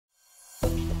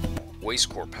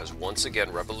Wastecorp has once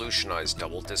again revolutionized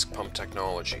double disc pump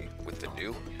technology with the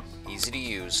new,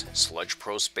 easy-to-use Sludge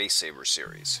Pro Space Saver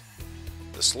series.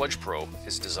 The Sludge Pro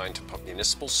is designed to pump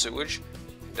municipal sewage,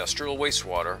 industrial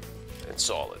wastewater, and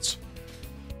solids.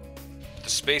 The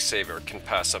Space Saver can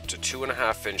pass up to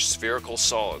 2.5-inch spherical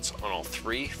solids on all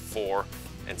 3, 4,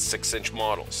 and 6-inch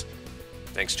models,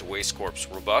 thanks to Wastecorp's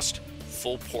robust,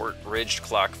 full-port ridged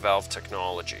clack valve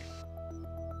technology.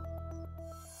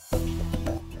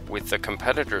 With the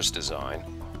competitor's design,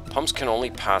 pumps can only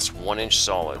pass 1-inch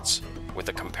solids with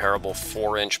a comparable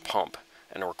 4-inch pump,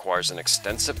 and requires an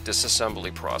extensive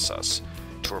disassembly process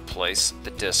to replace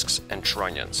the discs and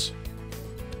trunnions.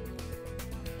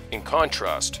 In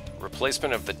contrast,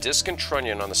 replacement of the disc and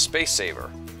trunnion on the Space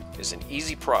Saver is an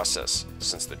easy process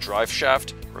since the drive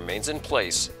shaft remains in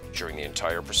place during the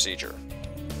entire procedure.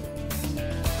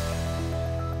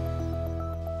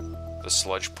 The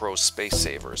Sludge Pro Space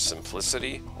Saver's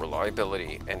simplicity,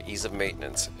 reliability, and ease of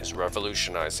maintenance is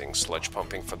revolutionizing sludge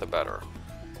pumping for the better.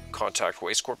 Contact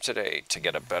Wastecorp today to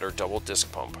get a better double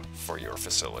disc pump for your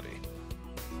facility.